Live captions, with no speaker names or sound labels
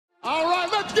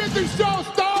Let's get this show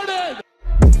started!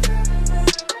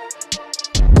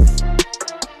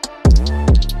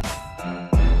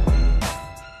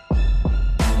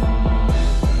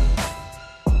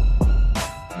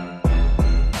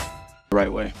 The right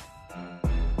way.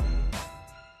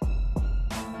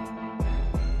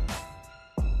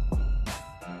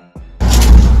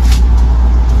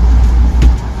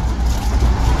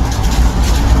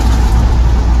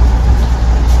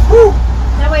 Woo!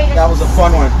 That was a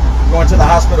fun one. Going to the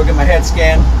hospital, get my head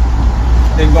scanned,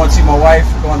 then going to see my wife,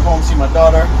 going home, see my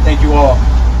daughter. Thank you all.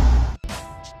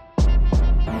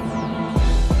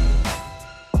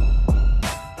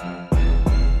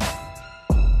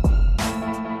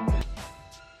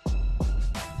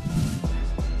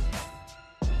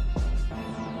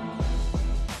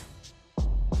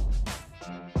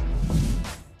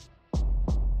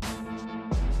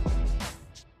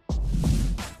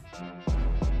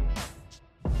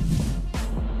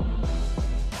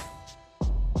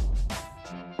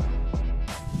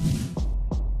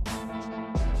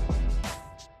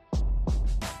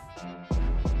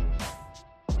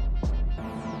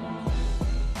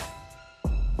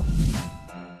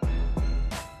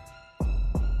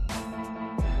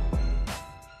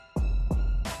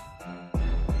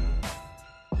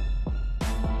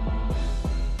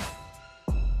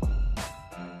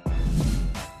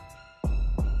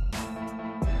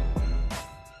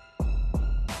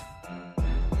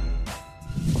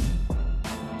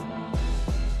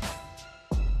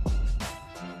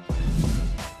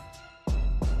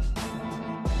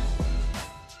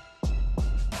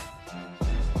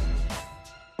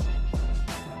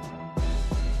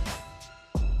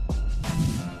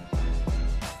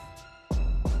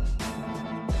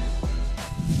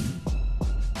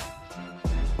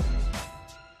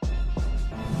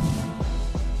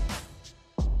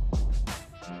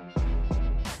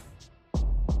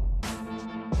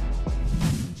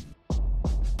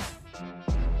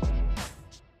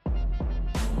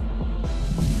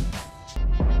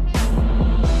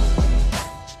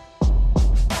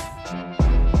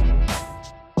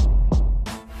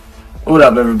 What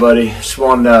up, everybody? Just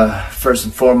wanted to first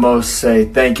and foremost say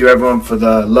thank you everyone for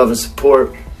the love and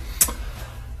support.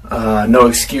 No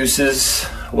excuses.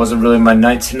 Wasn't really my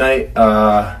night tonight.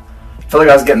 I felt like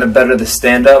I was getting the better of the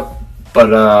stand-up, but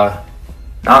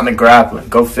not in the grappling.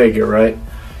 Go figure, right?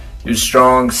 He was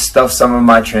strong, stuffed some of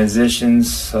my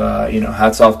transitions. You know,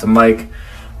 hats off to Mike.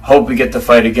 Hope we get to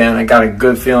fight again. I got a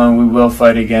good feeling we will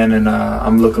fight again, and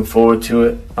I'm looking forward to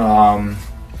it.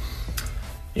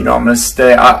 You know, I'm gonna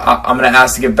stay. I'm gonna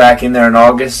ask to get back in there in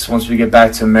August once we get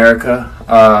back to America.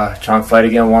 Try and fight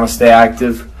again. Want to stay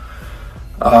active.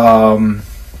 I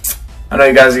know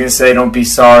you guys are gonna say don't be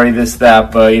sorry, this,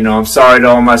 that, but you know, I'm sorry to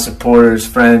all my supporters,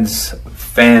 friends,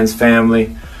 fans,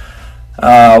 family.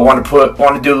 I want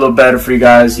to do a little better for you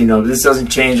guys. You know, this doesn't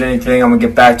change anything. I'm gonna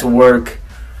get back to work.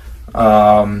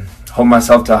 Hold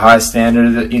myself to a high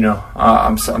standard. You know,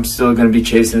 I'm still gonna be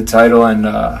chasing the title, and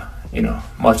you know,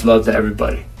 much love to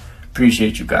everybody.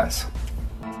 Appreciate you guys.